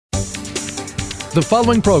The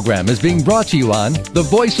following program is being brought to you on the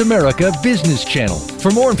Voice America Business Channel.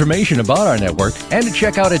 For more information about our network and to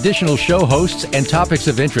check out additional show hosts and topics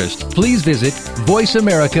of interest, please visit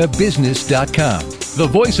voiceamericabusiness.com. The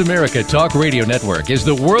Voice America Talk Radio Network is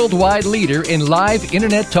the worldwide leader in live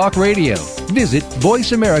Internet talk radio. Visit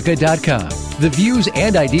voiceamerica.com. The views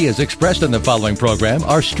and ideas expressed on the following program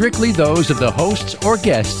are strictly those of the hosts or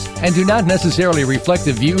guests and do not necessarily reflect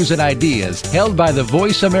the views and ideas held by the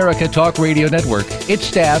Voice America Talk Radio Network, its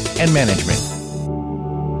staff, and management.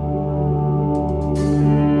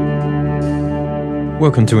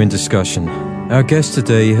 Welcome to In Discussion. Our guest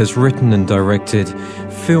today has written and directed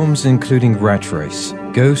films including Rat Race,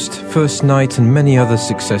 Ghost, First Night, and many other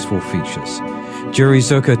successful features. Jerry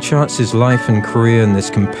Zucker charts his life and career in this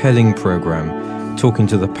compelling program, talking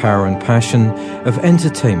to the power and passion of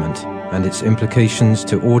entertainment and its implications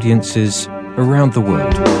to audiences around the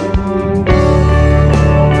world.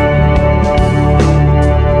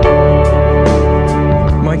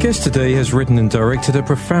 My guest today has written and directed a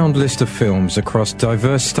profound list of films across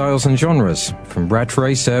diverse styles and genres, from Rat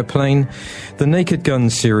Race, Airplane, the Naked Gun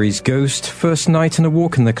series Ghost, First Night, and A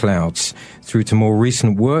Walk in the Clouds, through to more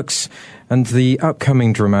recent works and the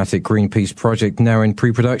upcoming dramatic Greenpeace project now in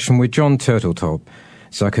pre-production with John Turteltaub.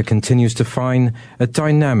 Zucker continues to find a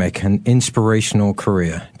dynamic and inspirational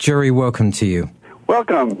career. Jerry, welcome to you.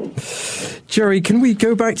 Welcome. Jerry, can we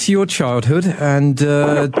go back to your childhood and...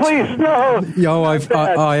 please, no. Oh,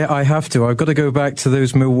 I have to. I've got to go back to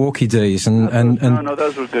those Milwaukee days. No,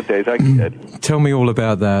 those were good days. I did. Tell me all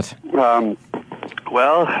about that.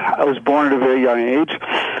 Well, I was born at a very young age,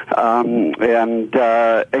 and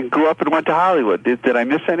grew up and went to Hollywood. Did I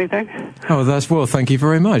miss anything? Oh, thank you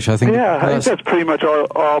very much. I think that's pretty much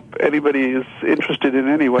all anybody is interested in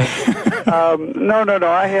anyway. No.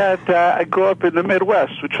 I grew up in the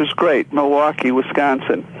Midwest, which was great, Milwaukee,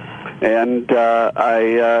 Wisconsin. And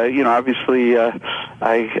I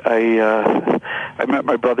met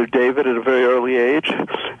my brother David at a very early age,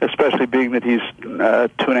 especially being that he's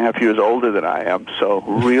 2.5 years older than I am, so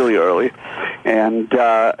really early. And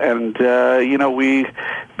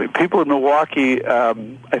people in Milwaukee, I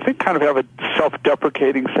think, kind of have a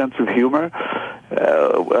self-deprecating sense of humor,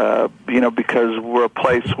 because we're a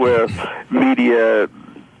place where media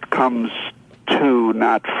comes to,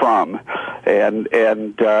 not from. And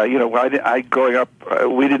I growing up,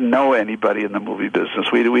 we didn't know anybody in the movie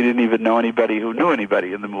business. We didn't even know anybody who knew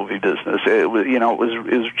anybody in the movie business. It was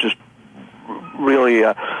just really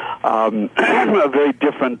a very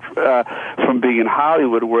different from being in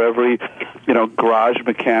Hollywood, where every garage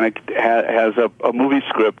mechanic has a movie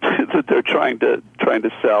script that they're trying to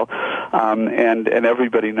sell, and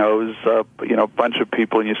everybody knows a bunch of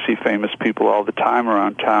people, and you see famous people all the time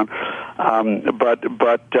around town. But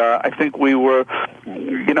I think we were,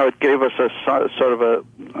 it gave us a sort of a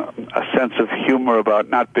sense of humor about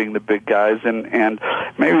not being the big guys, and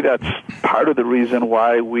maybe that's part of the reason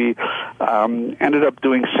why we ended up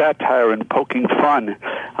doing satire and poking fun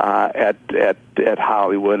at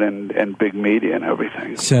Hollywood and big media and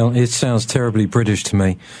everything. It sounds terribly British to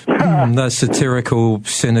me. That satirical,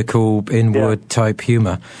 cynical, inward type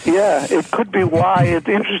humor. Yeah, it could be why. It's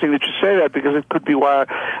interesting that you say that, because it could be why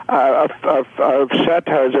our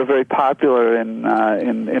satires are very popular in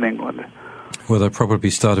England. Well, they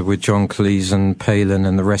probably started with John Cleese and Palin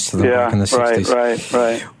and the rest of them back in the 60s.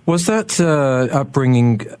 Right. Was that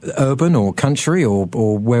upbringing urban or country, or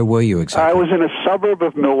where were you exactly? I was in a suburb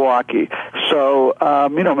of Milwaukee. So,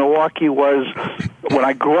 Milwaukee was, when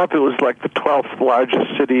I grew up, it was like the 12th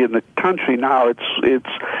largest city in the country. Now it's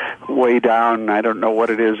way down, I don't know what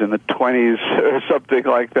it is, in the 20s or something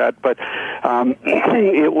like that. But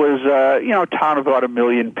it was, a town of about 1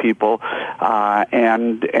 million people,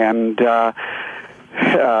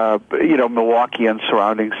 Milwaukee and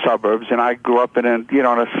surrounding suburbs, and I grew up in a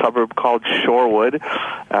suburb called Shorewood.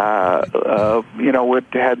 It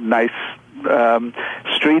had nice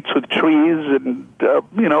streets with trees and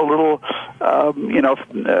little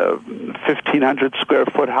 1,500 square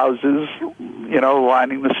foot houses,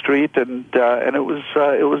 lining the street, and it was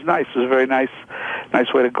nice. It was a very nice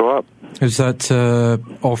way to grow up. Is that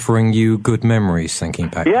offering you good memories, thinking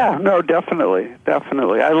back? Yeah, no, definitely.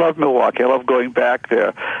 I love Milwaukee. I love going back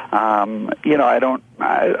there. I don't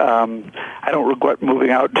regret moving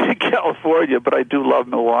out to California, but I do love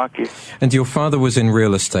Milwaukee. And your father was in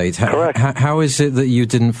real estate. Correct. How is it that you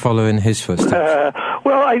didn't follow in his footsteps?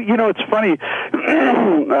 It's funny.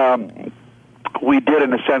 We did,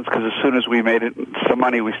 in a sense, because as soon as we made some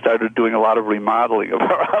money, we started doing a lot of remodeling of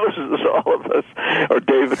our houses, all of us, or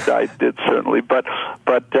David and I did, certainly. But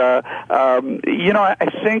I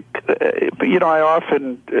think I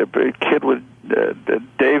often kid with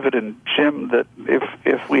David and Jim that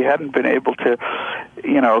if we hadn't been able to,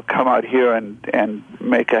 come out here and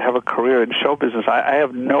have a career in show business, I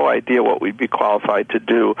have no idea what we'd be qualified to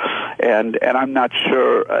do, and I'm not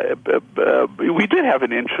sure. We did have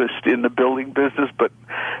an interest in the building business, but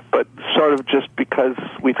sort of just because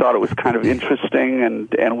we thought it was kind of interesting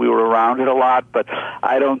and we were around it a lot, but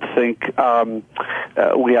I don't think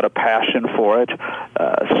we had a passion for it.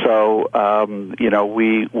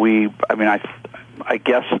 I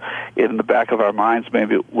guess in the back of our minds,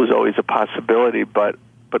 maybe it was always a possibility, but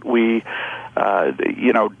we, our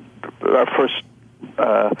first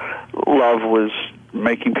love was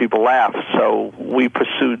making people laugh, so we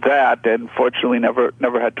pursued that, and fortunately never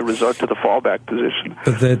had to resort to the fallback position.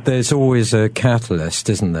 But there's always a catalyst,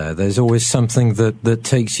 isn't there? There's always something that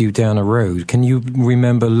takes you down a road. Can you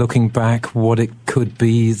remember looking back what it could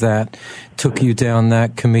be that took you down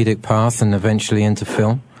that comedic path and eventually into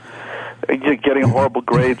film? Getting horrible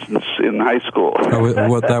grades in high school.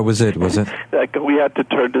 That was it, was it? We had to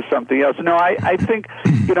turn to something else. No, I think,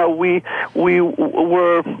 we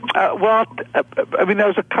were,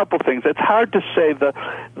 there's a couple things. It's hard to say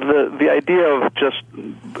the idea of just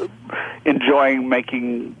enjoying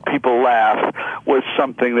making people laugh was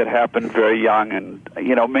something that happened very young, and,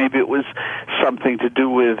 maybe it was something to do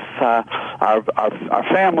with our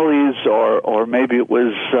families, or maybe it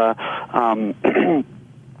was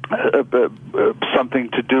something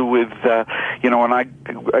to do with when I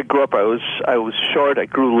grew up, I was short. I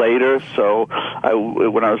grew later, so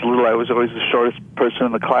when I was little, I was always the shortest person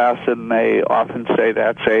in the class, and they often say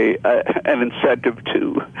that's an incentive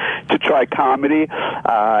to try comedy,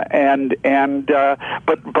 and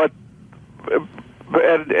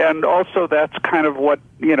also that's kind of what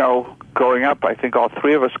growing up, I think all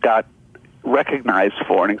three of us got recognized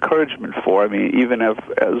for and encouragement for. I mean, even as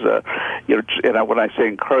a, when I say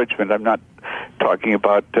encouragement, I'm not talking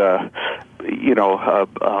about,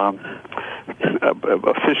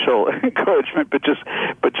 official encouragement, but just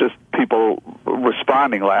people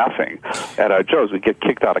responding, laughing at our jokes. We'd get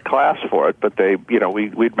kicked out of class for it, but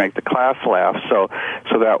we'd make the class laugh. So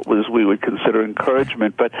that was, we would consider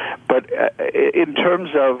encouragement. But in terms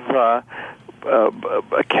of,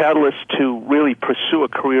 a catalyst to really pursue a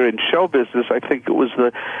career in show business, I think it was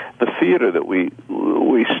the theater that we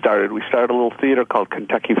started. We started a little theater called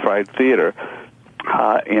Kentucky Fried Theater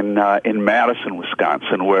in Madison,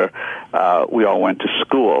 Wisconsin, where we all went to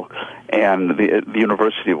school, and the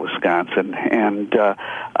University of Wisconsin, and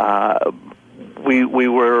we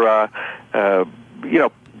were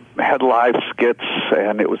had live skits,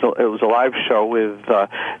 and it was a live show with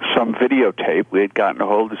some videotape. We had gotten a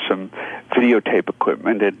hold of some videotape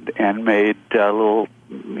equipment and made little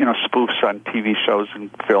spoofs on TV shows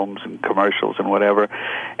and films and commercials and whatever,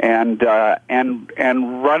 and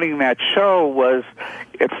running that show was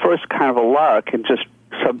at first kind of a lark and just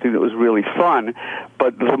something that was really fun,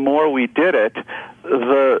 but the more we did it,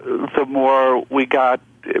 the more we got.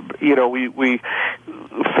 We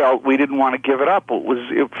felt we didn't want to give it up.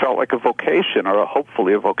 It felt like a vocation, or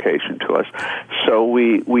hopefully a vocation to us. So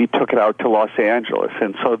we took it out to Los Angeles,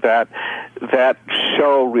 and so that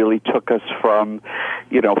show really took us from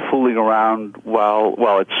fooling around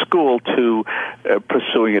while at school to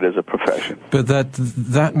pursuing it as a profession. But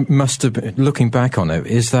that must have been, looking back on it,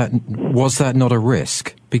 was that not a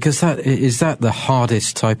risk? Because is that the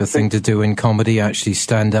hardest type of thing to do in comedy, actually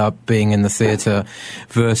stand up, being in the theatre,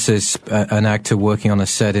 versus an actor working on a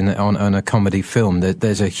set on a comedy film?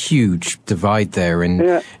 There's a huge divide there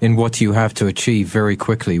in what you have to achieve very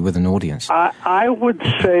quickly with an audience. I would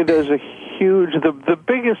say there's a huge, the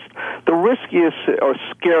biggest, the riskiest or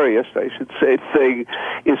scariest, I should say, thing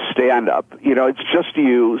is stand-up. It's just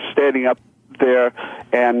you standing up there,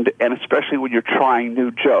 and especially when you're trying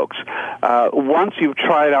new jokes. Once you've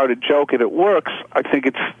tried out a joke and it works, I think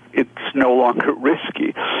it's no longer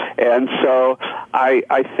risky. And so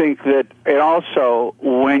I think that, and also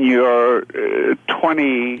when you're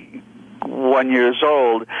 21 years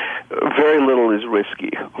old, very little is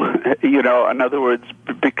risky. In other words,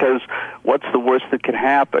 because what's the worst that can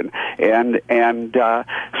happen? And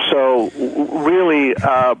so really,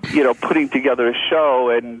 putting together a show,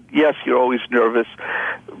 and yes, you're always nervous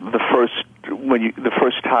the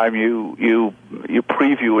first time you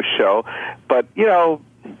preview a show, but you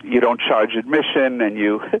don't charge admission, and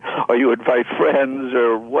you invite friends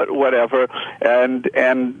or whatever, and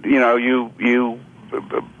you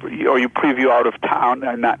preview out of town,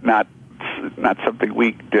 not something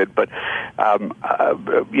we did, but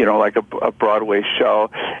like a Broadway show,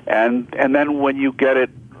 and then when you get it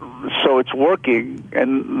so so it's working,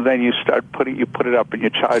 and then you put it up and you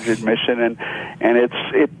charge admission, and it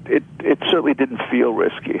certainly didn't feel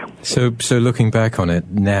risky. So looking back on it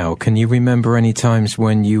now, can you remember any times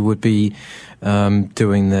when you would be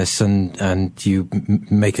doing this and you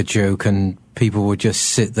make a joke and people would just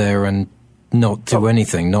sit there and not do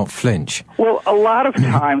anything, not flinch? Well, a lot of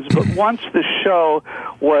times, but once the show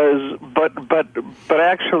was, but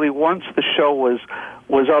actually once the show was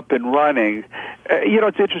up and running,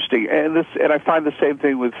 it's interesting, and I find the same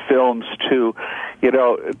thing with films too.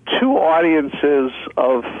 Two audiences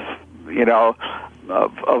of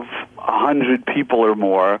 100 people or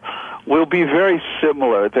more will be very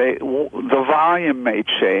similar. The volume may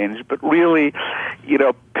change, but really,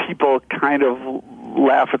 people kind of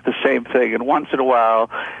laugh at the same thing, and once in a while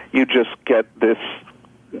you just get this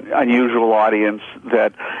unusual audience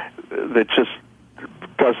that just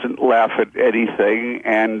doesn't laugh at anything,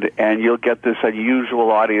 and you'll get this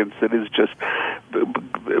unusual audience that is just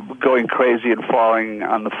going crazy and falling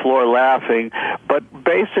on the floor laughing. But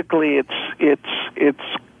basically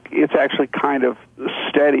it's actually kind of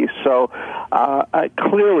steady. So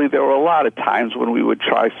clearly there were a lot of times when we would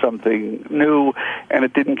try something new and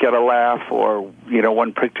it didn't get a laugh, or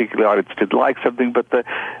one particular audience didn't like something. But the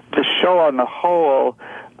show on the whole,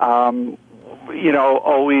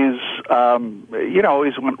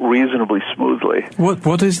 always went reasonably smoothly.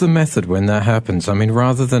 What is the method when that happens? I mean,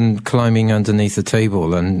 rather than climbing underneath the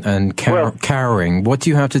table and cowering, what do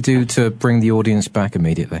you have to do to bring the audience back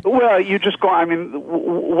immediately? Well, you just go. I mean,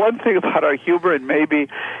 one thing about our humor, and maybe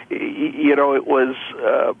it was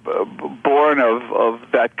born of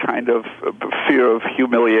that kind of fear of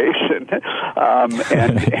humiliation,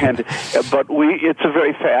 but it's a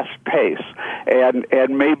very fast pace, and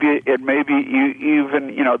maybe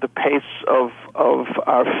even the pace of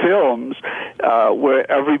our films, where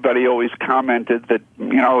everybody always commented that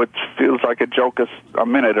it feels like a joke a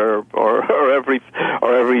minute or every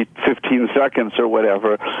 15 seconds or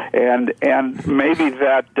whatever, and maybe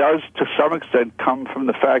that does to some extent come from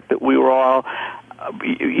the fact that we were all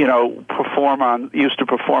used to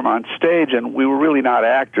perform on stage, and we were really not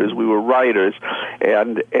actors, we were writers,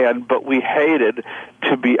 but we hated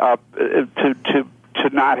to be up to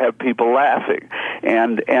not have people laughing,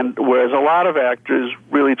 and whereas a lot of actors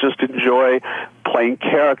really just enjoy playing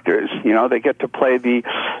characters, they get to play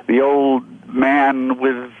the old man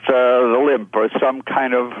with the limp, or some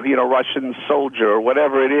kind of Russian soldier, or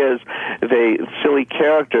whatever it is, silly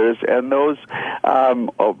characters, and those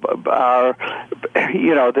are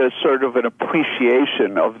there's sort of an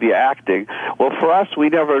appreciation of the acting. Well, for us, we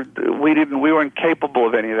weren't capable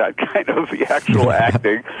of any of that kind of actual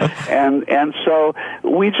acting, and so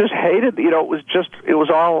we just hated. It was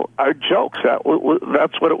all our jokes.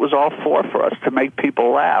 That's what it was all for us, to make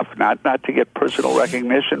people laugh, not to get personal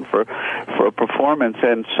recognition for a performance.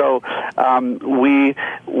 And so we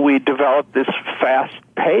developed this fast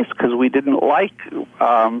pace because we didn't like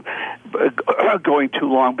going too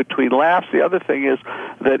long between laughs. The other thing is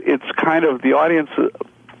that it's kind of the audience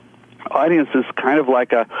is kind of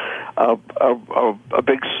like a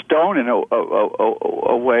big stone in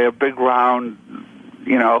a way, a big round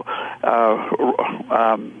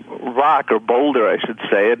rock or boulder, I should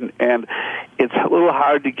say, and it's a little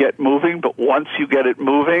hard to get moving, but once you get it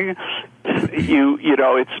moving,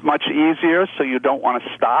 it's much easier, so you don't want to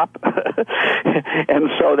stop. And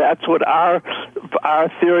so that's what our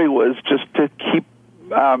theory was, just to keep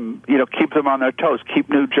them on their toes, keep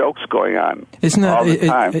new jokes going on all the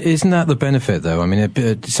time. Isn't that the benefit, though? I mean,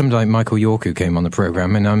 somebody like Michael York, who came on the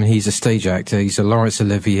program, and he's a stage actor, he's a Laurence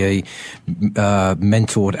Olivier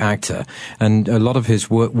mentored actor, and a lot of his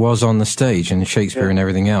work was on the stage and Shakespeare and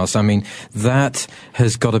everything else. I mean, that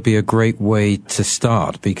has got to be a great way to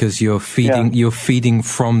start, because you're feeding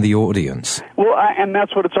from the audience. Well, and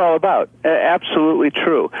that's what it's all about. Absolutely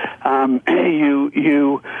true. I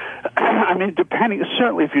mean, depending,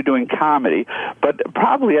 certainly if you're doing comedy, but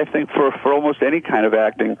probably I think for almost any kind of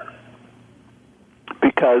acting,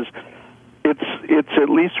 because it's at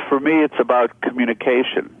least for me, it's about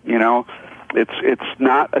communication. It's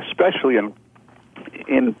not, especially in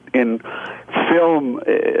film,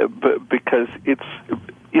 because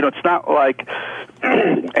it's not like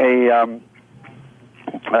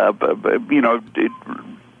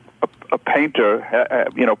a painter,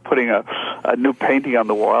 putting a new painting on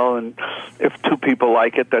the wall, and if two people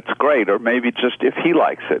like it, that's great. Or maybe just if he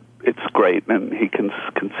likes it, it's great, and he can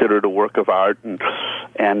consider it a work of art and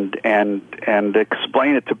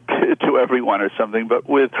explain it to everyone or something. But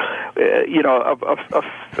with a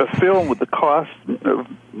film with the cost of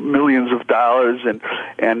millions of dollars and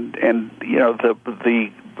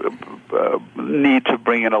the need to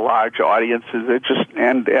bring in a large audiences. They're just,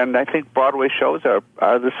 and I think Broadway shows are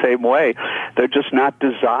the same way. They're just not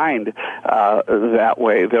designed that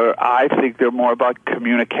way. I think they're more about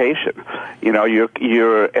communication. You know,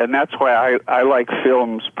 and that's why I like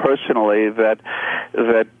films personally that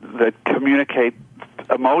communicate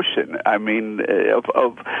emotion. I mean,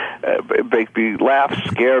 make me laugh,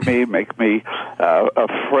 scare me, make me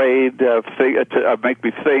afraid, make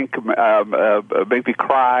me think, make me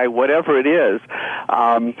cry, whatever it is.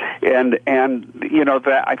 And you know,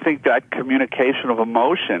 that I think that communication of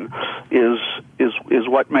emotion is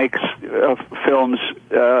what makes films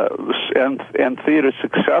and theater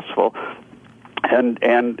successful. And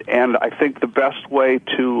I think the best way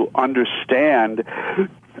to understand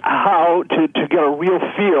how to get a real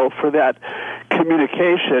feel for that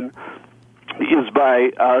communication is by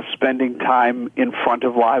spending time in front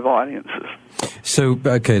of live audiences. So,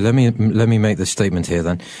 okay, let me make the statement here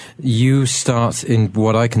then. You start in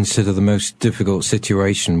what I consider the most difficult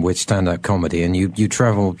situation with stand-up comedy, and you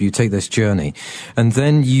travel, you take this journey, and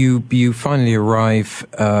then you finally arrive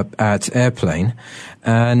at Airplane,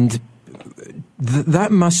 and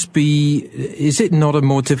that must be, is it not a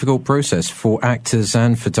more difficult process for actors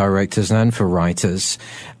and for directors and for writers?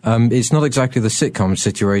 It's not exactly the sitcom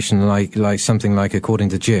situation like something like According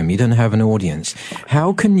to Jim. You don't have an audience.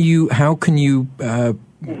 How can you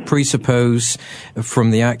presuppose from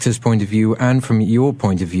the actor's point of view and from your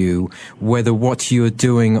point of view whether what you're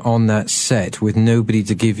doing on that set with nobody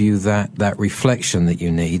to give you that reflection that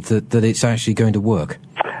you need, that it's actually going to work?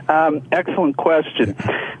 Excellent question.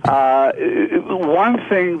 One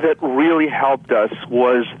thing that really helped us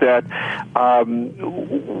was that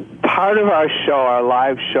part of our show, our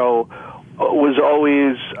live show, was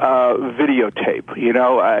always videotape. You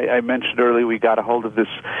know, I mentioned earlier we got a hold of this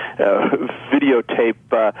videotape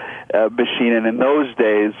machine, and in those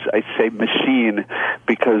days, I say machine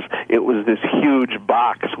because it was this huge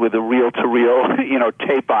box with a reel-to-reel,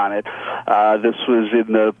 tape on it. This was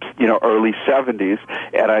in the early 70s,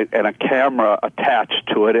 and a camera attached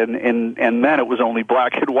to it, and then it was only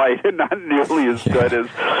black and white and not nearly as good as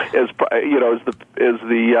the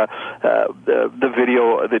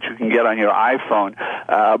video that you can get on your iPhone,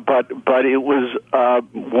 but it was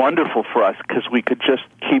wonderful for us because we could just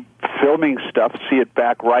keep filming stuff, see it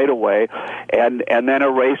back right away, and then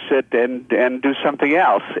erase it and do something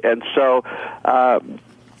else. And so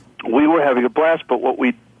we were having a blast. But what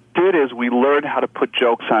we did is we learned how to put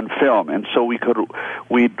jokes on film, and so we'd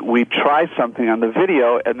try something on the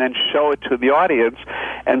video and then show it to the audience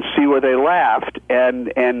and see where they laughed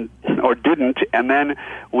and or didn't, and then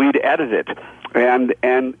we'd edit it. And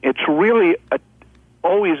it's really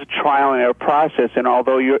always a trial and error process. And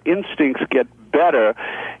although your instincts get better,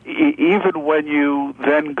 even when you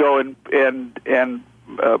then go and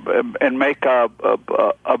make a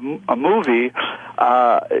movie,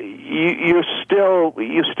 you still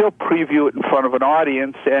preview it in front of an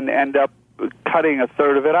audience and end up cutting a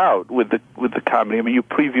third of it out with the comedy. I mean, you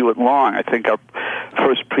preview it long. I think our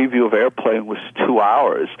first preview of Airplane was 2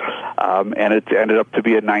 hours, and it ended up to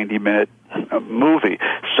be a 90-minute movie.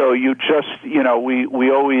 So you just, we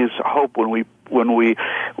always hope when we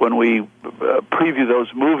preview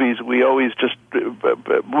those movies, we always just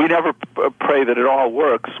we never pray that it all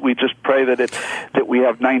works. We just pray that we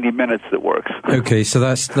have 90 minutes that works. Okay, so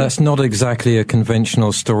that's not exactly a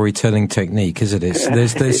conventional storytelling technique, is it?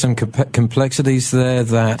 There's some complexities there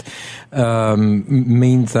that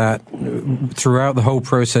mean that throughout the whole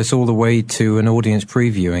process, all the way to an audience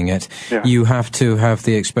previewing it, you have to have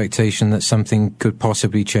the expectation that something could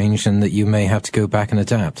possibly change and that you may have to go back and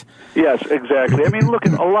adapt. Yes, exactly. I mean, look,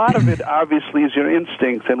 a lot of it obviously is your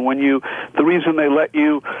instincts, and the reason they let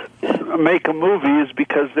you make a movie is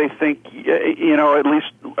because they think, at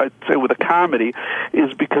least I'd say with a comedy,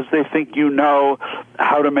 is because they think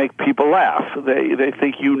how to make people laugh. They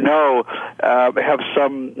think have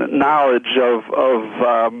some knowledge of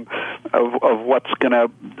what's going to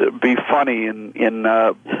be funny in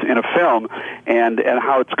a film, and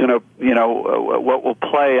how it's going to what will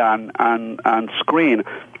play on screen.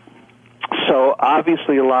 So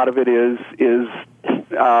obviously a lot of it is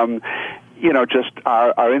just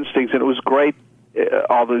our instincts, and it was great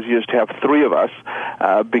all those years to have three of us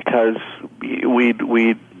because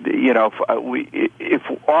if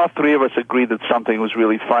all three of us agreed that something was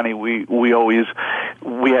really funny, we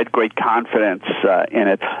had great confidence in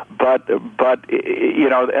it. But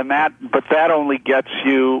that only gets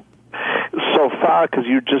you so far, because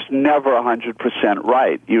you're just never 100%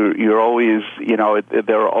 right. You're always,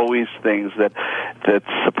 there are always things that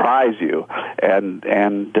surprise you, and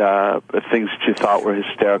things that you thought were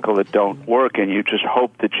hysterical that don't work, and you just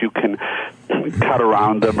hope that you can cut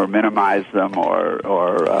around them or minimize them or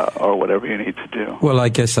whatever you need to do. Well, I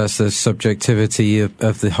guess that's the subjectivity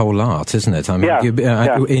of the whole art, isn't it? I mean,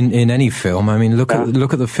 in any film. I mean, look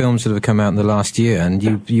at the films that have come out in the last year,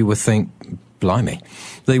 and you would think, blimey,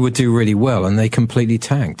 they would do really well, and they completely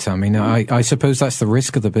tanked. I mean, I suppose that's the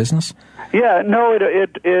risk of the business. Yeah, no,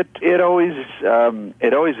 it always is.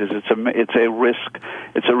 It's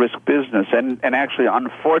a risk business, and actually,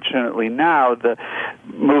 unfortunately, now the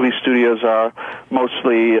movie studios are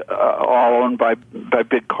mostly all owned by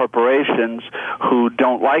big corporations who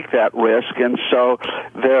don't like that risk, and so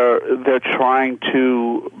they're trying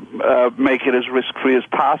to make it as risk-free as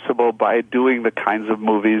possible by doing the kinds of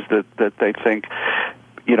movies that they think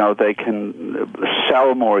they can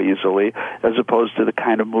sell more easily, as opposed to the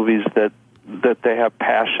kind of movies that they have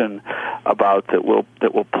passion about that will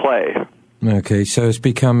play. Okay, so it's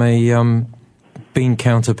become a bean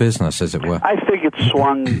counter business, as it were. I think it's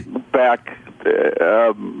swung back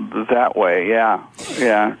that way.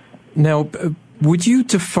 Yeah. Now, would you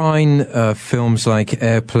define films like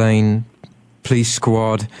Airplane, Police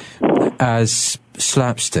Squad as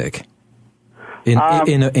slapstick in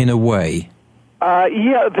a way?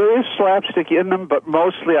 Yeah, there is slapstick in them, but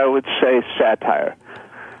mostly I would say satire.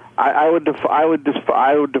 I would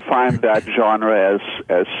define that genre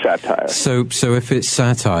as satire. So if it's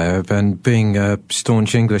satire, and being a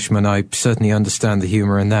staunch Englishman, I certainly understand the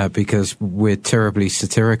humour in that because we're terribly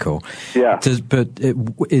satirical. Yeah.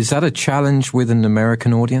 Is that a challenge with an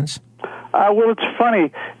American audience? Well, it's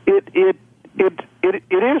funny. It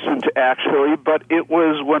isn't actually, but it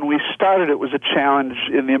was when we started. It was a challenge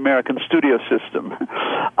in the American studio system.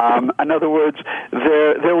 In other words,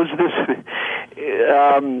 there was this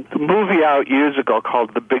movie out years ago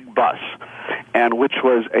called The Big Bus, and which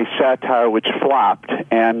was a satire which flopped,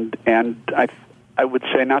 and I would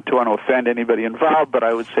say, not to want to offend anybody involved, but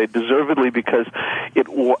I would say deservedly, because it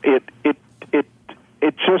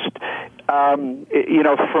just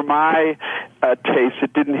for my taste,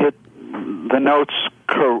 it didn't hit the notes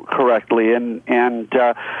correctly, and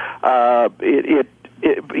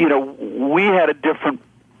we had a different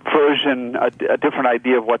version, a different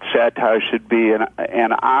idea of what satire should be,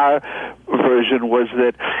 and our version was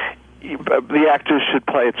that the actors should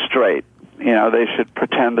play it straight. They should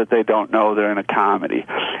pretend that they don't know they're in a comedy,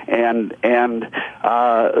 but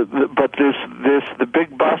the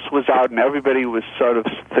Big Bus was out, and everybody was sort of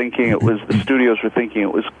thinking it was, the studios were thinking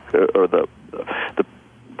it was, or the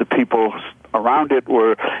people around it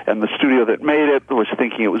were, and the studio that made it was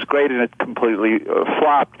thinking it was great, and it completely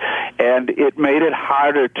flopped, and it made it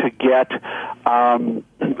harder to get a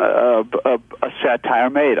satire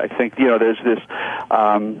made. I think there's this.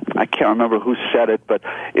 I can't remember who said it, but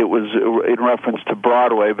it was in reference to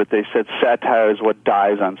Broadway. But they said satire is what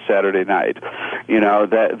dies on Saturday night.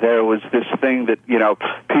 That there was this thing that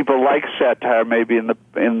people like satire maybe in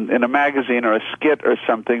a magazine or a skit or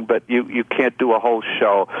something, but you can't do a whole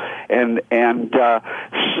show. And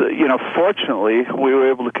fortunately, we were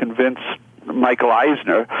able to convince Michael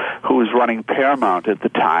Eisner, who was running Paramount at the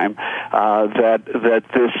time, that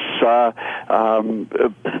this,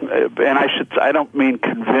 and I don't mean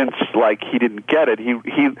convinced like he didn't get it. He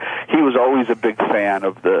was always a big fan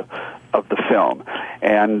of the film,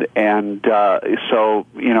 and so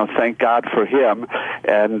thank God for him.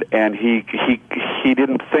 And he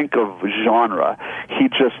didn't think of genre. He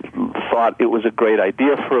just thought it was a great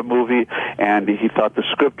idea for a movie, and he thought the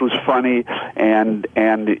script was funny, and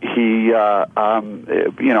he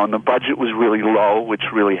and the budget was really low,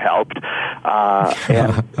 which really helped.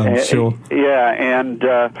 I'm sure. Yeah, and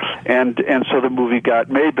so the movie got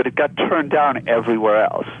made, but it got turned down everywhere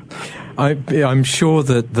else. I'm sure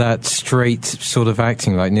that straight sort of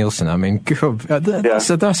acting like Nielsen. I mean,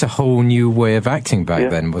 that's a whole new way of acting back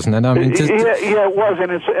then, wasn't it? I mean, it was,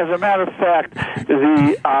 and as a matter of fact,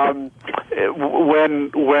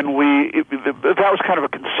 when we that was kind of a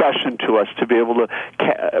concession to us to be able to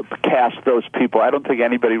cast those people. I don't think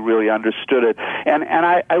anybody really understood it, and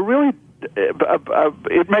I really.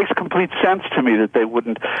 It makes complete sense to me that they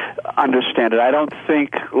wouldn't understand it. I don't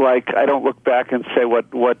look back and say what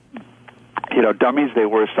dummies they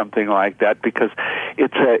were, something like that, because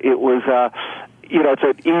it's an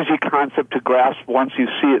easy concept to grasp once you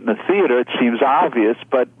see it in the theater. It seems obvious,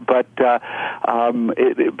 but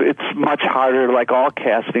it's much harder. Like all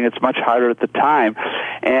casting, it's much harder at the time.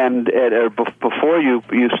 before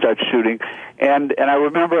you start shooting. And I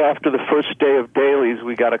remember after the first day of dailies,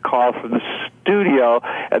 we got a call from the studio,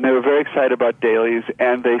 and they were very excited about dailies,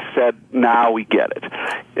 and they said, "Now we get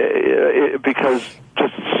it," because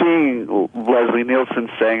just seeing Leslie Nielsen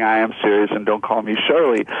saying, "I am serious and don't call me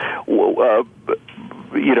Shirley,"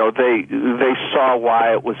 they saw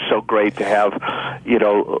why it was so great to have,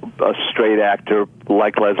 a straight actor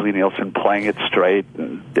like Leslie Nielsen playing it straight.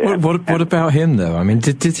 What about him, though? I mean,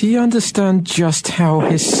 did he understand just how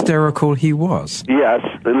hysterical he was? Yes,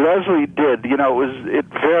 Leslie did. It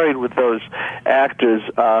varied with those actors.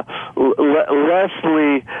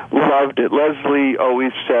 Leslie loved it. Leslie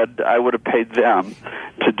always said, "I would have paid them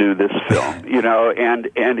to do this film," and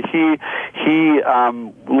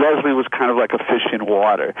Leslie was kind of like a fish in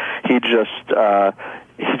water. He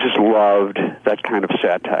just loved that kind of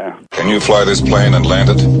satire. Can you fly this plane and land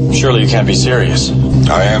it? Surely you can't be serious.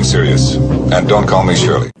 I am serious. And don't call me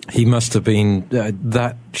Shirley. He must have been,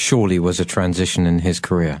 that surely was a transition in his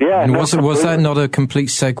career. Yeah. And was that not a complete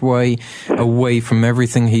segue away from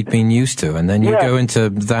everything he'd been used to? And then you go into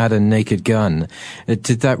that and Naked Gun.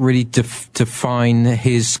 Did that really define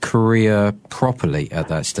his career properly at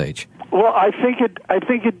that stage? Well, I think it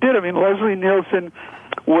did. I mean, Leslie Nielsen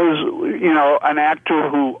was, an actor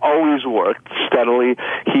who always worked steadily.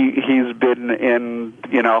 He's been in,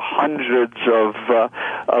 hundreds of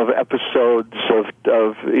episodes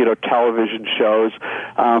of television shows,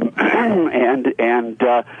 and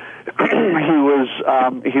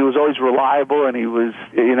he was always reliable, and he was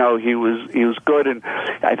good, and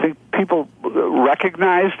I think people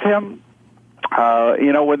recognized him.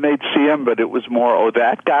 When they'd see him, but it was more,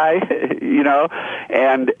 that guy,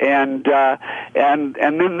 and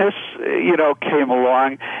then this, came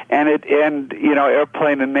along, and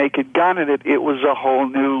Airplane and Naked Gun, and it was a whole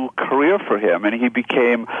new career for him, and he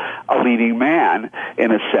became a leading man,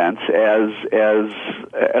 in a sense, as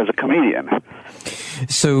a comedian.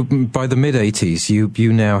 So by the mid-'80s,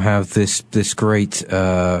 you now have this great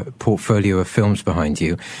portfolio of films behind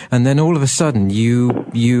you, and then all of a sudden you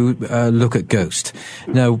look at Ghost.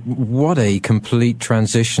 Now, what a complete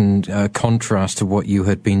transition, contrast to what you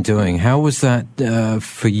had been doing. How was that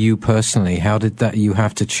for you personally? How did that you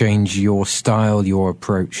have to change your style, your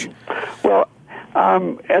approach? Well,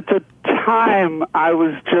 at the time, I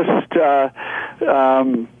was just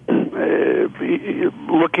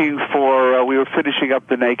looking for. We were finishing up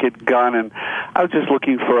the Naked Gun, and I was just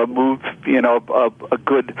looking for a a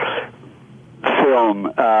good film,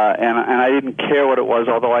 and I didn't care what it was.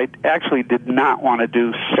 Although I actually did not want to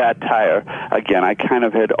do satire again. I kind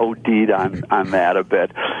of had OD'd on that a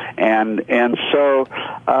bit, and so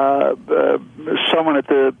someone at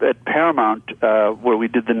Paramount, where we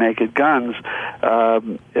did the Naked Guns,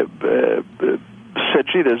 said,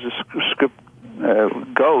 "Gee, there's a script,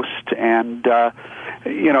 Ghost, and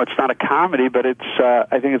it's not a comedy, but it's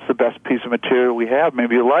I think it's the best piece of material we have.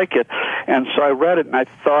 Maybe you like it." And so I read it, and I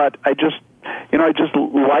thought I just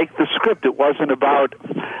liked the script. It wasn't about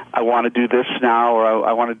I want to do this now, or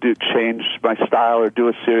I want to change my style, or do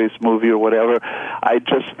a serious movie, or whatever. I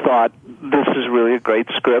just thought this is really a great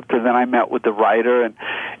script, and then I met with the writer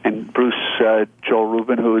and Bruce Joel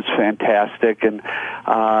Rubin, who is fantastic, and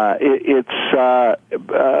I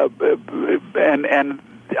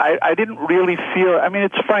didn't really feel. I mean,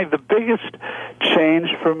 it's funny. The biggest change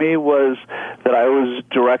for me was that I was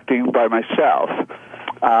directing by myself,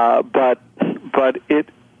 but it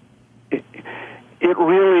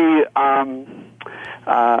really,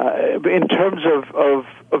 in terms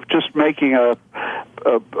of just making a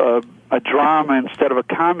drama instead of a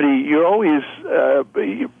comedy, you're always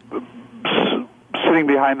sitting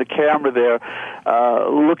behind the camera there,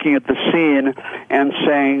 looking at the scene and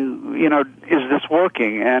saying, is this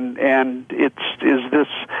working? And is this,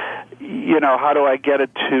 how do I get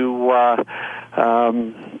it to,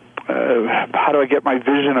 how do I get my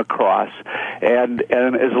vision across? And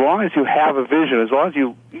as long as you have a vision, as long as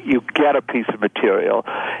you get a piece of material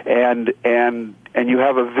and you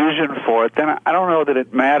have a vision for it, then I don't know that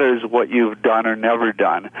it matters what you've done or never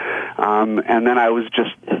done. And then I was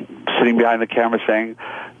just sitting behind the camera saying,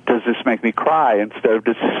 does this make me cry instead of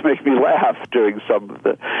does this make me laugh during some of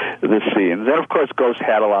the scenes? And of course, Ghost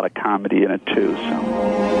had a lot of comedy in it too.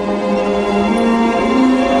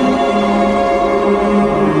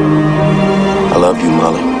 I love you,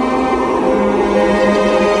 Molly.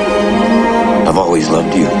 I've always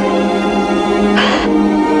loved you.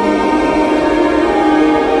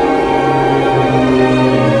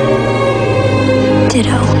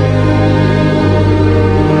 Ditto.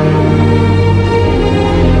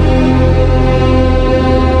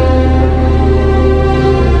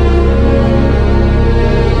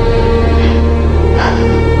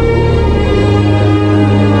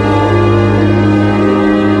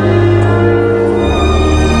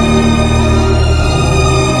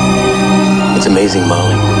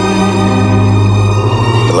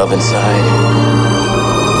 love inside,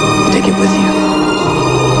 take it with you.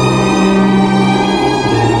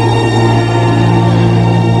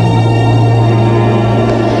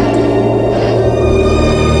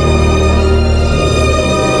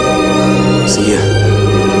 See ya.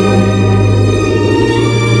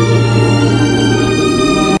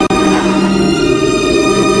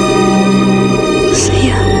 See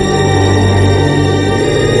ya.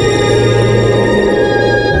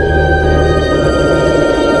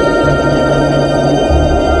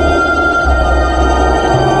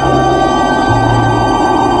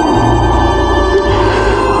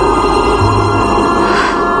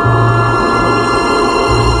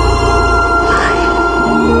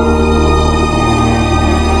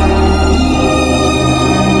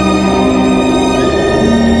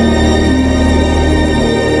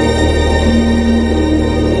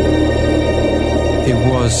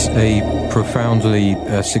 A profoundly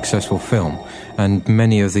successful film, and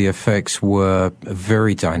many of the effects were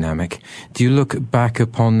very dynamic. Do you look back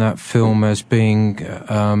upon that film as being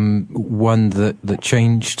one that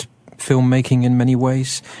changed filmmaking in many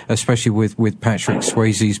ways, especially with Patrick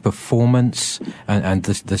Swayze's performance and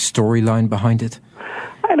the storyline behind it?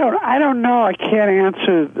 I don't know. I can't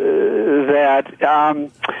answer that. I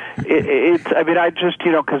mean, I just,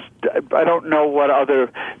 because I don't know what other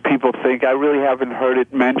people think. I really haven't heard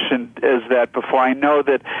it mentioned as that before. I know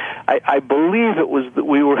that I believe it was that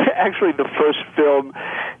we were actually the first film,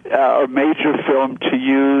 or major film, to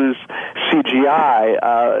use CGI,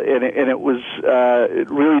 and it was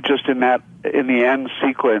really just in the end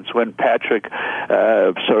sequence when Patrick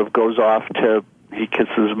sort of goes off to. He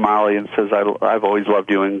kisses Molly and says, "I've always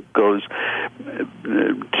loved you," and goes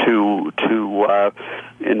to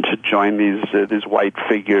join these white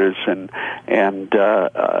figures, and I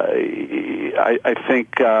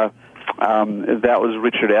think that was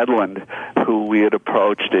Richard Edlund who we had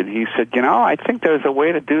approached, and he said, I think there's a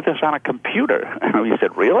way to do this on a computer. And we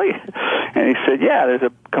said, really? And he said, yeah, there's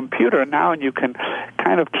a computer now, and you can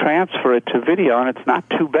kind of transfer it to video, and it's not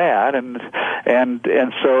too bad. And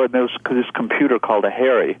so there was this computer called a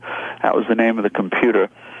Harry. That was the name of the computer.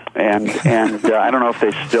 And I don't know if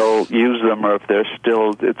they still use them or if they're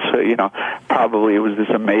still, probably it was this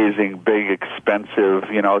amazing, big, expensive,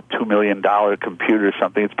 $2 million computer or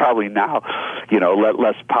something. It's probably now,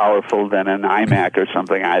 less powerful than an iMac or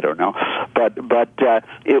something. I don't know. But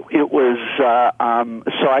it was,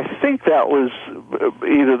 so I think that was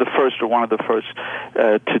either the first or one of the first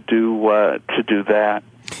to do that.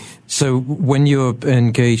 So when you're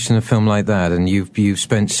engaged in a film like that, and you've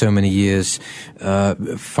spent so many years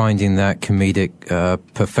finding that comedic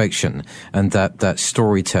perfection and that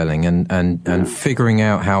storytelling and figuring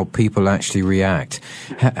out how people actually react,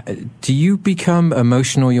 do you become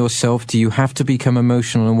emotional yourself? Do you have to become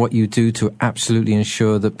emotional in what you do to absolutely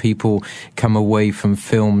ensure that people come away from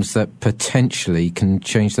films that potentially can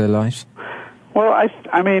change their lives? Well,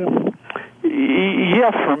 I mean,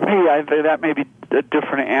 yeah, for me, that may be a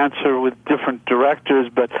different answer with different directors,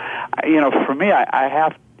 but for me, I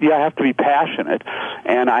have to be passionate,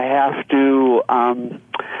 and I have to.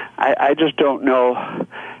 I just don't know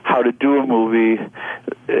how to do a movie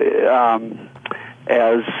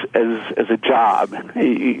as a job.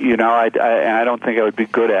 And I don't think I would be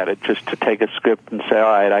good at it. Just to take a script and say,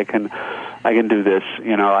 all right, I can do this.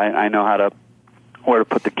 I know how to. Where to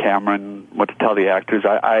put the camera and what to tell the actors.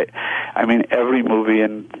 I mean, every movie,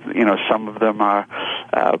 and some of them are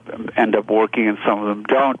end up working and some of them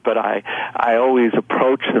don't. But I always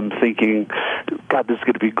approach them thinking, God, this is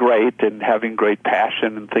going to be great, and having great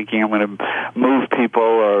passion, and thinking I'm going to move people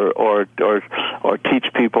or teach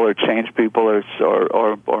people or change people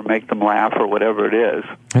or make them laugh or whatever it is.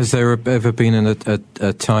 Has there ever been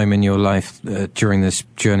a time in your life during this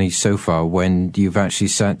journey so far when you've actually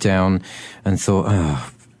sat down and thought,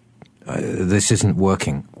 this isn't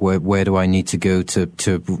working. Where do I need to go to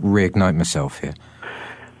reignite myself here?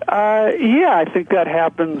 Yeah, I think that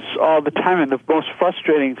happens all the time. And the most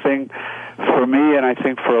frustrating thing for me, and I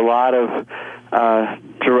think for a lot of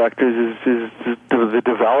directors, is the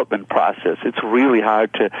development process. It's really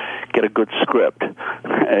hard to get a good script, and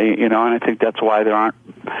I think that's why there aren't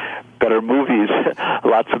better movies,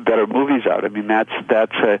 lots of better movies out. I mean, that's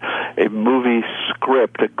a movie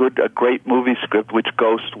script, a great movie script, which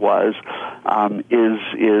Ghost was,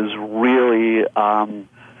 is really,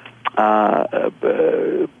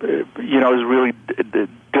 is really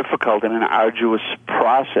difficult and an arduous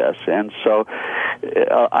process. And so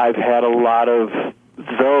I've had a lot of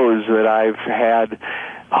those that I've had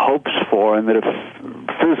hopes for and that have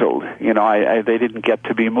fizzled. You know, they didn't get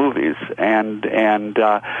to be movies, and shouldn't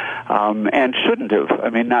have. I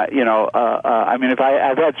mean, not, you know, if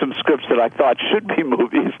I've had some scripts that I thought should be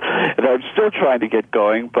movies that I'm still trying to get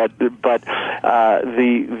going, but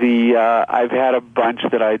I've had a bunch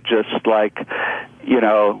that I just like, you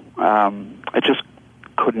know, I just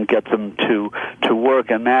couldn't get them to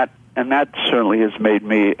work, and that certainly has made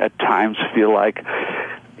me at times feel like,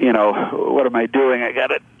 you know, what am I doing? I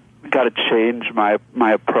got to change my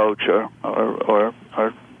approach or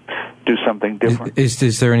do something different.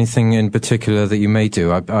 Is there anything in particular that you may do?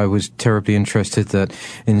 I was terribly interested that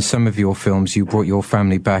in some of your films you brought your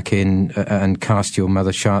family back in and cast your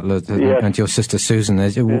mother Charlotte and your sister Susan.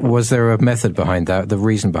 Was there a method behind that, the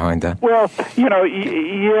reason behind that? Well, you know,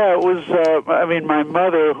 yeah, it was, I mean, my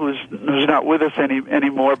mother, who's not with us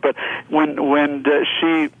anymore, but when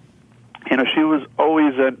she, you know, she was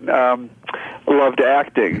always loved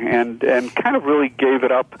acting and kind of really gave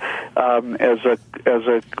it up as a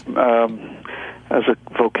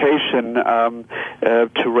vocation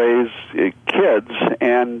to raise kids,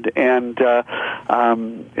 and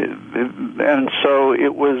so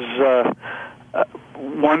it was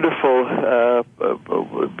wonderful,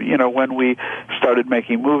 you know, when we started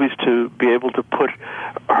making movies, to be able to put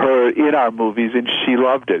her in our movies, and she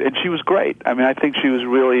loved it, and she was great. I mean, I think she was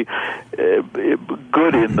really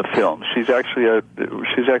good in the film. She's actually a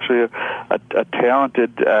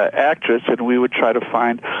talented actress, and we would try to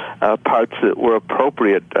find parts that were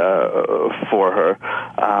appropriate for her.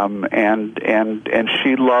 And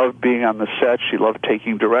she loved being on the set. She loved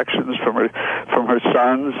taking directions from her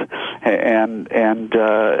sons, and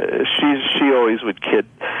she always would kid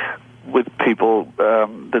with people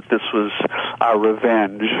that this was our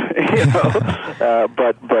revenge, you know.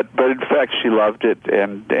 But in fact, she loved it,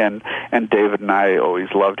 and David and I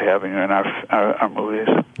always loved having her in our movies.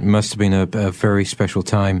 It must have been a very special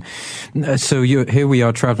time. So here we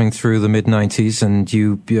are traveling through the mid-90s, and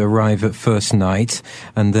you arrive at First Night,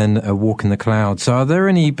 and then A Walk in the Clouds. Are there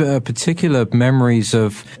any particular memories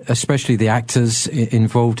of, especially the actors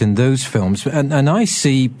involved in those films? And I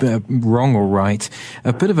see, wrong or right,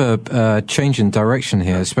 a bit of a change in direction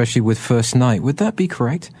here, especially with First Night. Would that be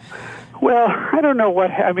correct? Well, I don't know what.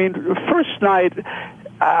 I mean, First Night,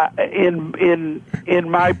 in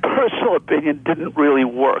my personal opinion, didn't really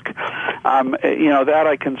work. You know, that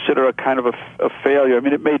I consider a kind of a failure. I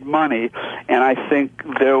mean, it made money, and I think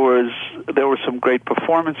there were some great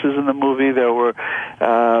performances in the movie. There were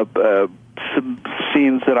some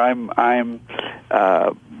scenes that I'm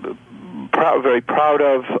very proud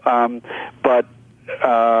of, but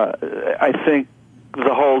I think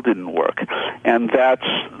the whole didn't work, and that's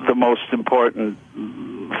the most important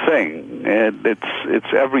thing.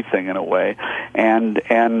 It's everything in a way, and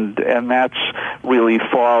that's really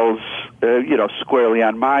falls you know, squarely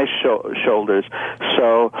on my shoulders.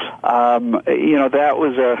 So you know, that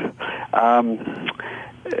was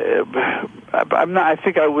I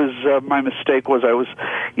think I was. My mistake was I was,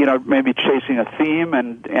 you know, maybe chasing a theme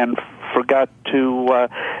and forgot to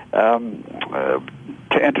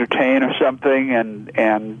entertain or something,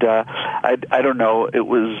 and I don't know. It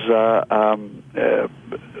was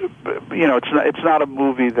you know, it's not a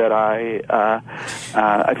movie that I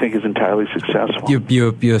think is entirely successful.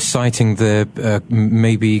 You're citing the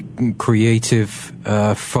maybe creative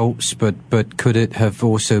faults, but could it have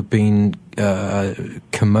also been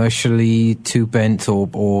commercially too bent,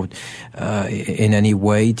 or in any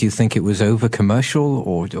way? Do you think it was over commercial,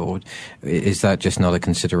 or is that just not a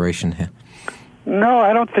consideration here? No,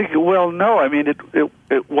 I don't think. Well, no. I mean, it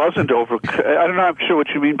wasn't over. I don't know. I'm sure what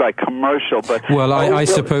you mean by commercial, but well, I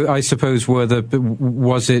suppose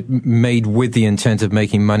was it made with the intent of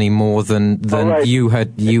making money more than right. you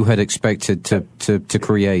had expected to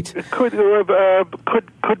create? It could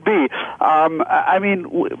be. I mean,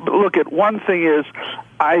 look. At one thing is,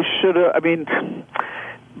 I should have. I mean,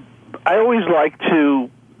 I always like to.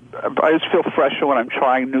 I just feel fresher when I'm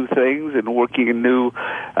trying new things and working in new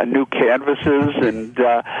canvases, and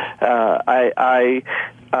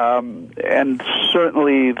and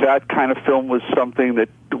certainly that kind of film was something that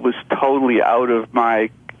was totally out of my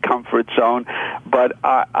comfort zone. But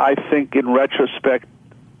I think in retrospect,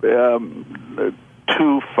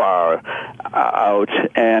 too far out,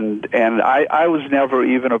 and I was never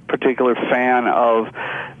even a particular fan of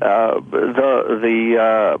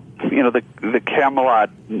the Camelot,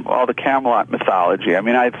 all the Camelot mythology. I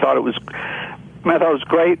mean, I thought it was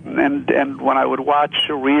great, and when I would watch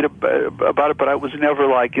or read about it, but I was never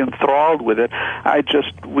like enthralled with it.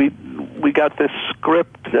 We we got this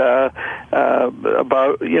script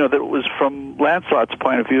about that was from Lancelot's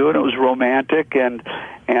point of view, and it was romantic, and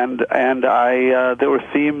I there were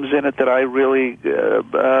themes in it that I really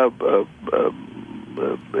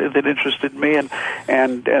that interested me, and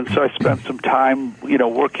so I spent some time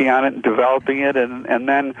working on it and developing it, and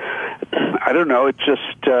then I don't know, it just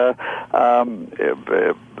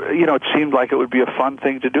it seemed like it would be a fun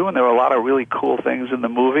thing to do, and there were a lot of really cool things in the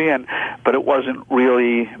movie, but it wasn't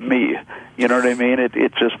really me. You know what I mean?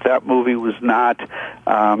 It just, that movie was not.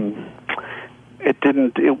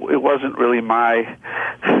 It wasn't really my,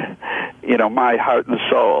 my heart and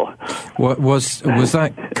soul. Was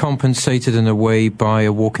that compensated in a way by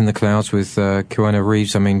A Walk in the Clouds with Keanu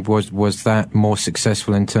Reeves? I mean, was that more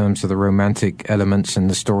successful in terms of the romantic elements in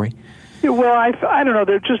the story? Yeah, well, I don't know.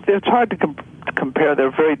 It's hard to compare.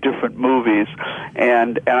 They're very different movies,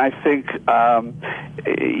 and I think Walk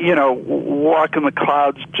in the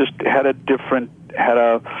Clouds just had a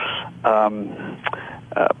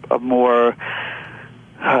more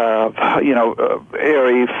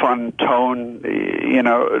airy, fun tone,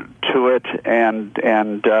 to it, and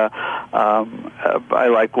I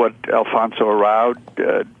like what Alfonso Arau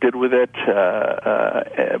did with it,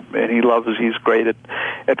 and he's great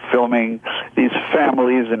at filming these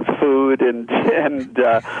families and food and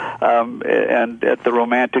at the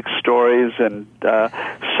romantic stories, and but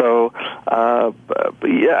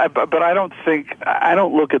I don't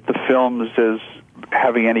look at the films as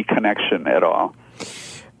having any connection at all.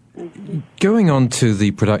 Going on to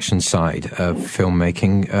the production side of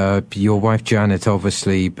filmmaking, your wife Janet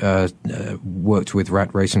obviously worked with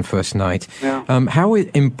Rat Race and First Night. Yeah. How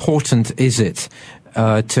important is it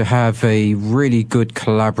to have a really good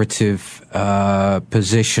collaborative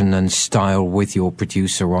position and style with your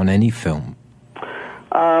producer on any film?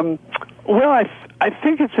 Well, I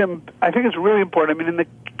think it's really important. I mean, in the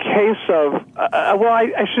case of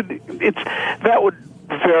that would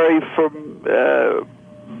vary from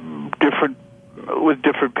with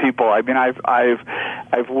different people. I mean,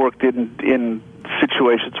 I've worked in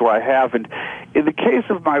situations where I have, and in the case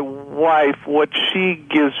of my wife, what she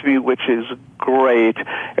gives me, which is great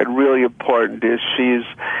and really important, is she's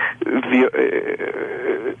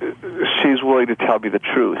willing to tell me the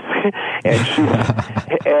truth,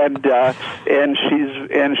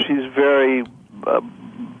 and she's very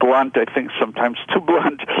blunt, I think sometimes too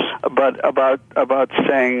blunt, but about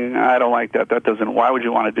saying, I don't like that. That doesn't. Why would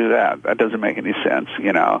you want to do that? That doesn't make any sense,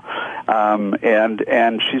 And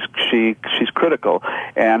she's critical,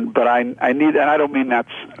 but I need, and I don't mean that's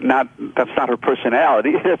not her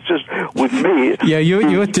personality. It's just with me. Yeah,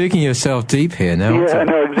 you're digging yourself deep here now. Yeah, I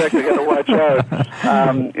know exactly. Got to watch out.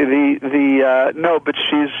 No, but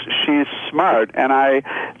she's smart, and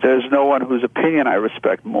there's no one whose opinion I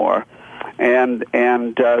respect more. And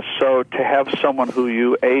so to have someone who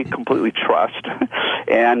you completely trust,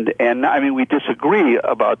 and I mean, we disagree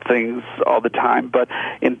about things all the time, but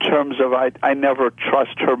in terms of I never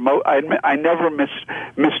trust her. I never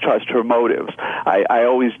mistrust her motives. I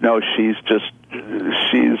always know she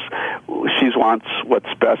wants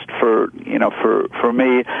what's best for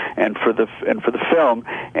me and for the film,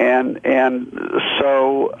 and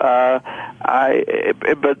so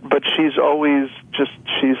but she's always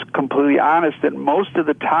she's completely honest, and most of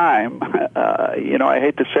the time, I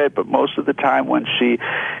hate to say it, but most of the time when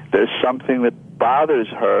there's something that bothers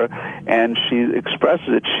her and she expresses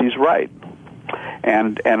it, she's right.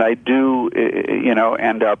 And I do,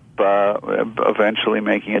 end up eventually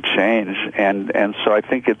making a change, and so I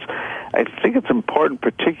think it's important,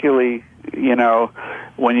 particularly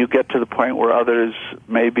when you get to the point where others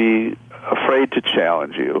may be afraid to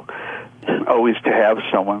challenge you, always to have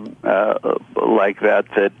someone like that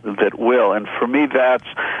will. And for me, that's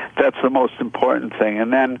the most important thing.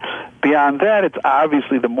 And then beyond that, it's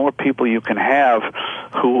obviously the more people you can have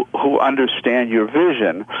who understand your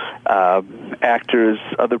vision, actors,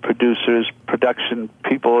 other producers, production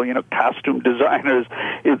people, costume designers.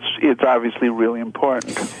 It's obviously really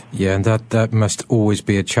important. Yeah, and that must always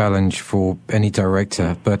be a challenge for any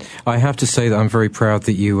director. But I have to say that I'm very proud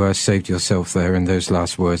that you saved yourself there in those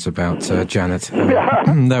last words about Janet.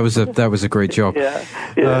 That was a great job. Yeah.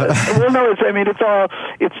 Well, no,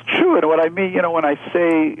 it's true, and what I mean, when I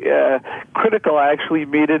say critical, I actually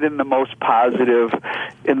mean it in the most positive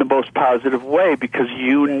way, because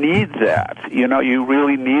you need that. You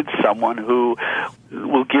really need someone who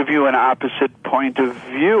will give you an opposite point of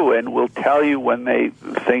view and will tell you when they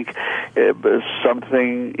think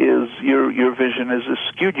something is your vision is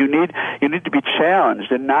skewed. You need to be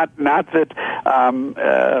challenged, and not that.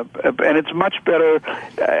 And it's much better,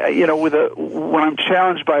 when I'm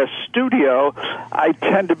challenged by a studio, I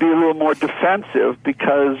tend to be a little more defensive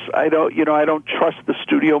because I don't trust the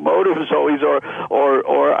studio motives always,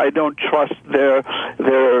 or I don't trust their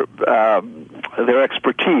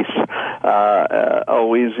expertise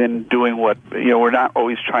always in doing what we're not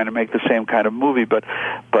always trying to make the same kind of movie, but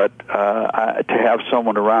to have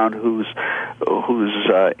someone around whose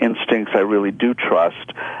instincts I really do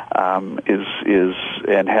trust is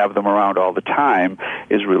and have them around all the time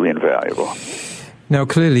is really invaluable. Now,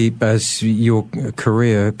 clearly, as your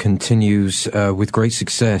career continues with great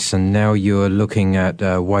success, and now you're looking at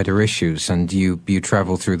wider issues, and you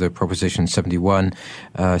travel through the Proposition 71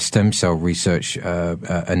 stem cell research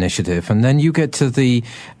initiative, and then you get to the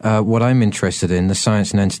what I'm interested in, the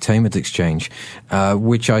Science and Entertainment Exchange,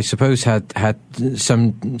 which I suppose had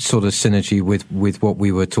some sort of synergy with what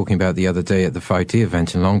we were talking about the other day at the 5D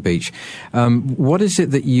event in Long Beach. What is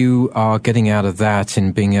it that you are getting out of that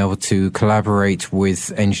in being able to collaborate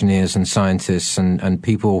with engineers and scientists and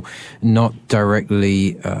people not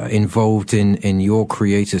directly involved in your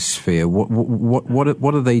creative sphere?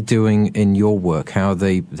 What are they doing in your work? How are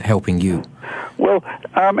they helping you? Well,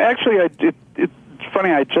 actually, it's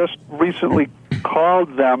funny. I just recently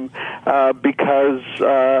called them because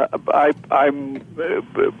I'm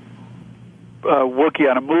working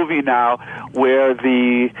on a movie now where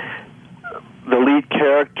the lead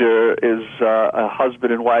character is a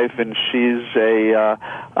husband and wife, and she's a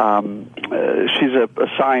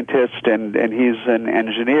scientist and he's an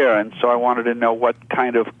engineer, and so I wanted to know what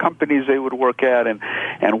kind of companies they would work at and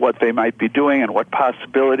what they might be doing and what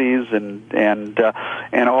possibilities and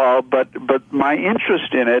all. But my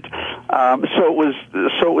interest in it, it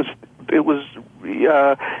was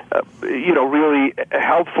really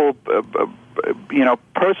helpful.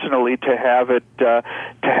 Personally, to have it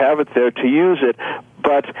there to use it.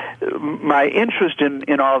 But my interest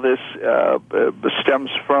in all this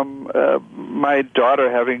stems from my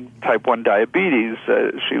daughter having type 1 diabetes.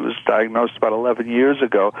 She was diagnosed about 11 years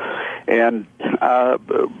ago, and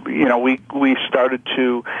we started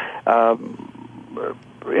to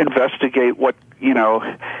investigate what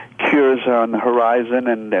cures are on the horizon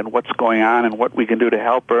and what's going on and what we can do to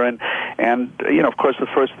help her. And of course, the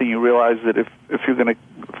first thing you realize that if you're going to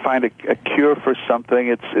find a cure for something,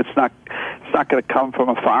 it's not going to come from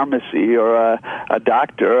a pharmacy or a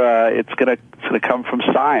doctor. It's going to come from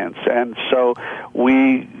science. And so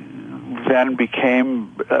we then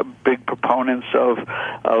became big proponents of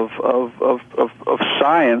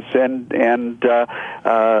science, and then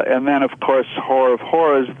of course, horror of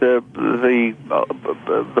horrors, the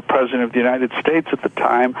president of the United States at the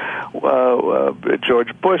time,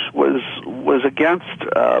 George Bush, was against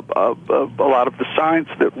a lot of the science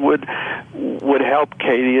that would help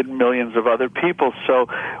Katie and millions of other people. So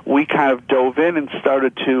we kind of dove in and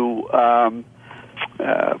started to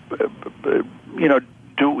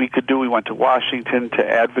do what we could do. We went to Washington to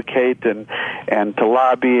advocate and to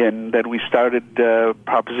lobby, and then we started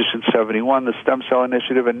Proposition 71, the stem cell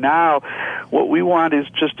initiative. And now what we want is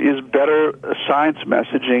better science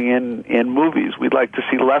messaging in movies. We'd like to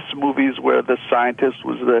see less movies where the scientist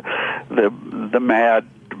was the mad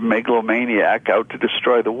megalomaniac out to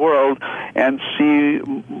destroy the world, and see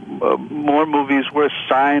more movies where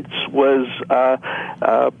science was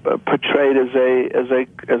portrayed as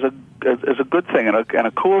a good thing and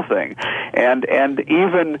a cool thing, and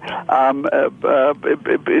even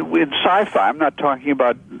in sci-fi. I'm not talking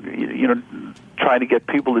about trying to get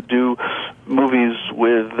people to do movies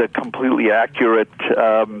with a completely accurate,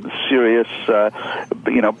 serious,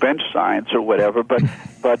 bench science or whatever, but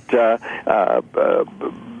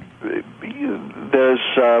there's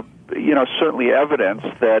certainly evidence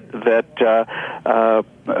that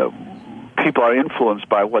people are influenced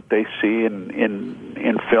by what they see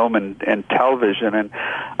in film and television, and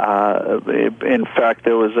in fact,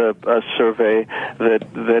 there was a survey that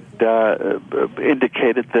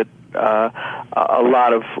indicated that a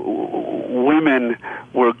lot of women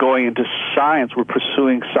were going into science, were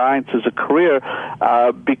pursuing science as a career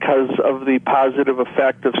because of the positive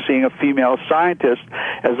effect of seeing a female scientist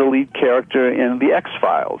as a lead character in the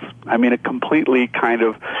X-Files. I mean, a completely kind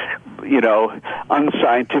of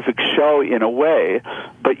unscientific show in a way,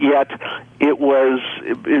 but yet it was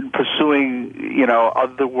in pursuing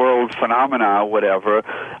otherworld phenomena or whatever.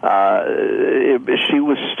 She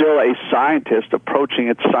was still a scientist approaching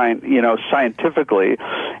it scientifically,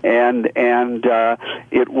 and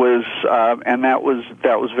it was and that was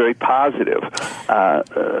very positive.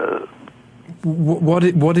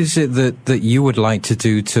 What is it that you would like to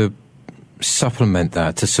do to supplement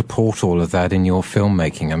that, to support all of that in your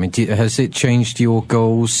filmmaking? I mean, has it changed your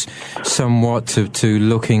goals somewhat to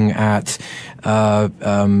looking at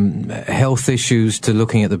health issues, to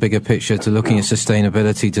looking at the bigger picture, to looking at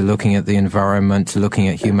sustainability, to looking at the environment, to looking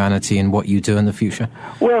at humanity and what you do in the future?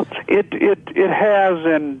 Well, it has,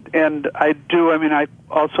 and I do. I mean, I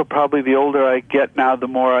also, probably the older I get now, the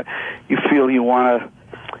more you feel you want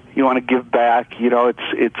to give back. You know,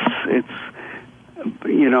 it's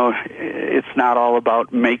you know, it's not all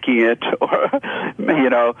about making it, or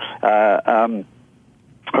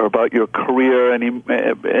or about your career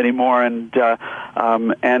anymore. And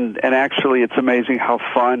actually, it's amazing how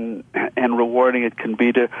fun and rewarding it can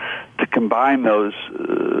be to combine those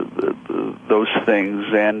things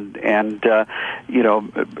and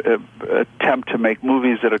attempt to make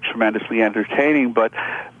movies that are tremendously entertaining, but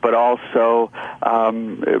also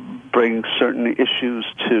bring certain issues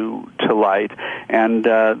to light. And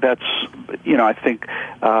that's, I think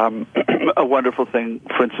a wonderful thing,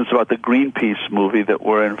 for instance, about the Greenpeace movie that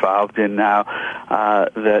we're involved in now,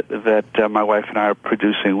 that my wife and I are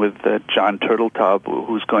producing with John Turteltaub,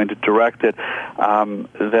 who's going to direct it.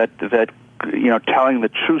 That telling the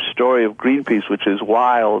true story of Greenpeace, which is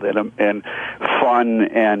wild and fun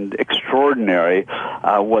and extraordinary,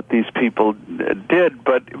 what these people did,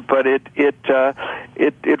 but it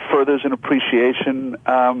furthers an appreciation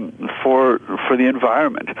for the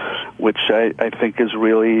environment, which I think is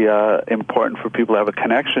really important for people to have a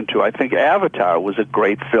connection to. I think Avatar was a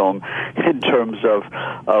great film in terms of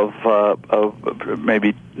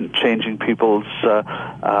maybe changing people's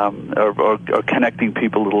or connecting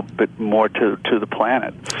people a little bit more to the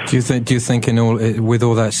planet. Do you think with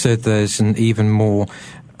all that said, there's an even more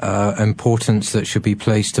importance that should be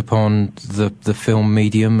placed upon the film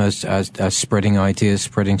medium as spreading ideas,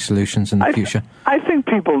 spreading solutions in the future? I think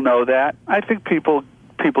people know that. I think people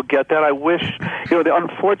get that. I wish, the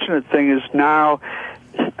unfortunate thing is now,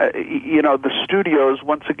 the studios,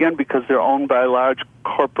 once again, because they're owned by large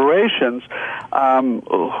corporations, and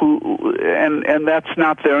that's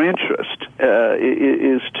not their interest,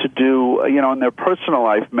 is to do, in their personal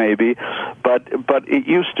life maybe, but it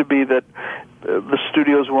used to be that the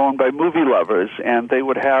studios were owned by movie lovers, and they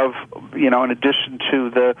would have, in addition to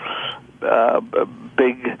the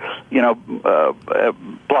big,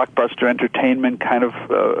 blockbuster entertainment kind of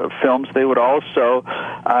films, they would also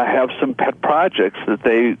have some pet projects that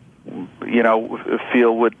they,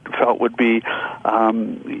 felt would be,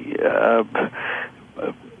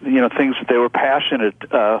 things that they were passionate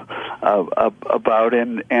about,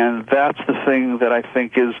 and that's the thing that I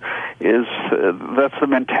think is that's the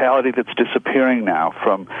mentality that's disappearing now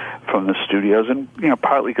from the studios, and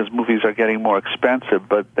partly because movies are getting more expensive,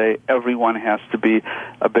 but everyone has to be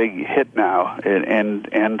a big hit now,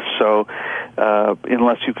 and so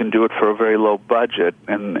unless you can do it for a very low budget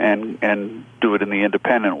and do it in the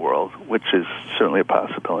independent world, which is certainly a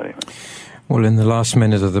possibility. Well, in the last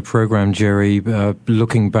minute of the program, Jerry,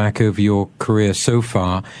 looking back over your career so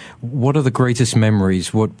far, what are the greatest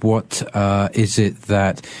memories? What is it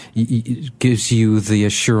that gives you the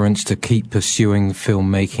assurance to keep pursuing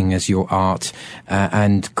filmmaking as your art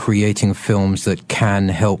and creating films that can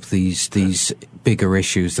help these bigger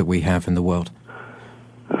issues that we have in the world?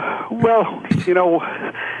 Well,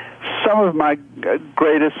 some of my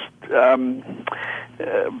greatest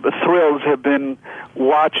thrills have been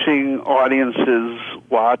watching audiences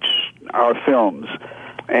watch our films,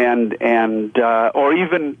 and or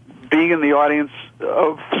even being in the audience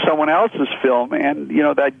of someone else's film, and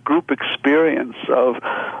that group experience of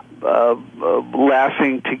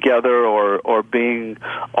laughing together or being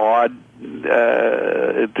awed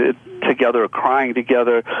together or crying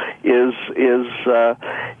together is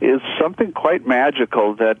something quite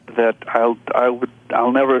magical that I'll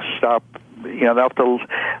never stop. They'll have to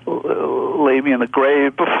lay me in the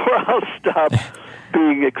grave before I'll stop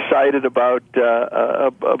being excited about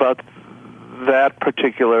that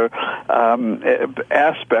particular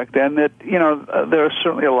aspect, and that there are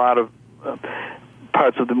certainly a lot of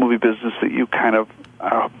parts of the movie business that you kind of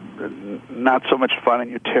not so much fun, and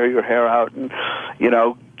you tear your hair out, and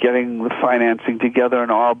getting the financing together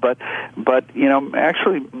and all, but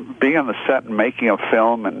actually being on the set and making a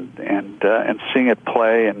film and seeing it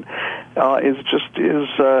play and is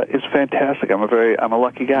fantastic. I'm a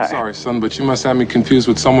lucky guy. I'm sorry, son, but you must have me confused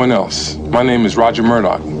with someone else. My name is Roger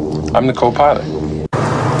Murdoch. I'm the co-pilot.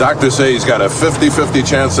 Doctors say he's got a 50-50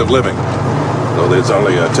 chance of living, though there's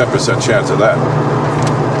only a 10% chance of that.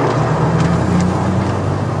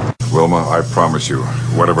 Wilma, I promise you,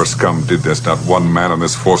 whatever scum did this, not one man on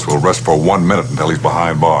this force will rest for 1 minute until he's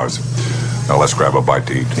behind bars. Now let's grab a bite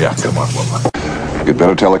to eat. Yeah, come on, woman. You'd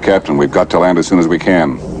better tell the captain we've got to land as soon as we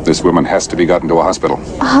can. This woman has to be gotten to a hospital.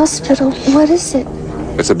 A hospital? What is it?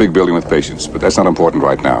 It's a big building with patients, but that's not important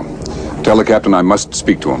right now. Tell the captain I must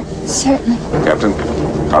speak to him. Certainly. Captain,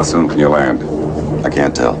 how soon can you land? I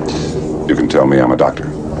can't tell. You can tell me I'm a doctor.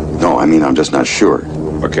 No, I mean, I'm just not sure.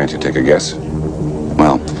 Or can't you take a guess?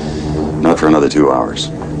 Well, not for another 2 hours.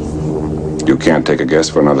 You can't take a guess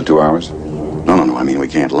for another 2 hours? No, I mean, we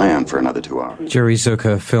can't land for another 2 hours. Jerry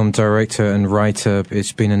Zucker, film director and writer,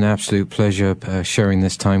 it's been an absolute pleasure sharing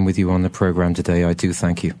this time with you on the program today. I do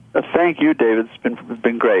thank you. Thank you, David. It's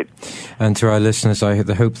been great. And to our listeners, I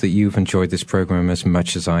hope that you've enjoyed this program as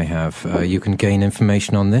much as I have. You can gain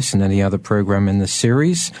information on this and any other program in the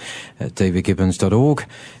series at davidgibbons.org.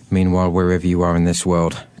 Meanwhile, wherever you are in this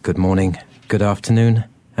world, good morning, good afternoon,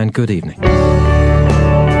 and good evening.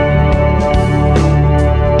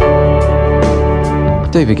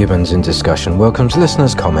 David Gibbons in Discussion welcomes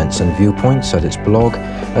listeners' comments and viewpoints at its blog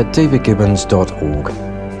at davidgibbons.org.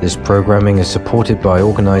 This programming is supported by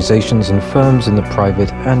organizations and firms in the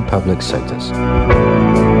private and public sectors.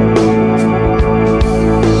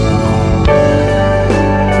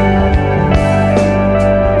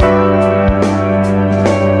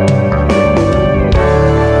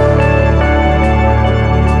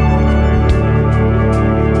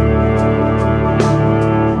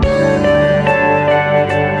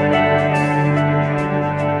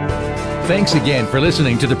 Thanks again for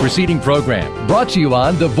listening to the preceding program, brought to you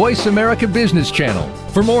on the Voice America Business Channel.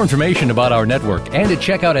 For more information about our network and to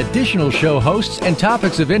check out additional show hosts and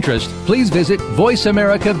topics of interest, please visit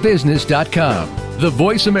voiceamericabusiness.com. The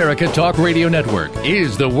Voice America Talk Radio Network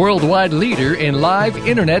is the worldwide leader in live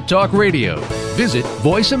Internet talk radio. Visit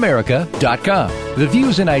voiceamerica.com. The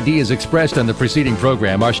views and ideas expressed on the preceding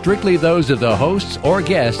program are strictly those of the hosts or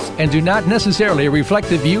guests and do not necessarily reflect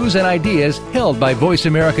the views and ideas held by Voice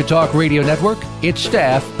America Talk Radio Network, its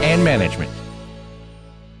staff, and management.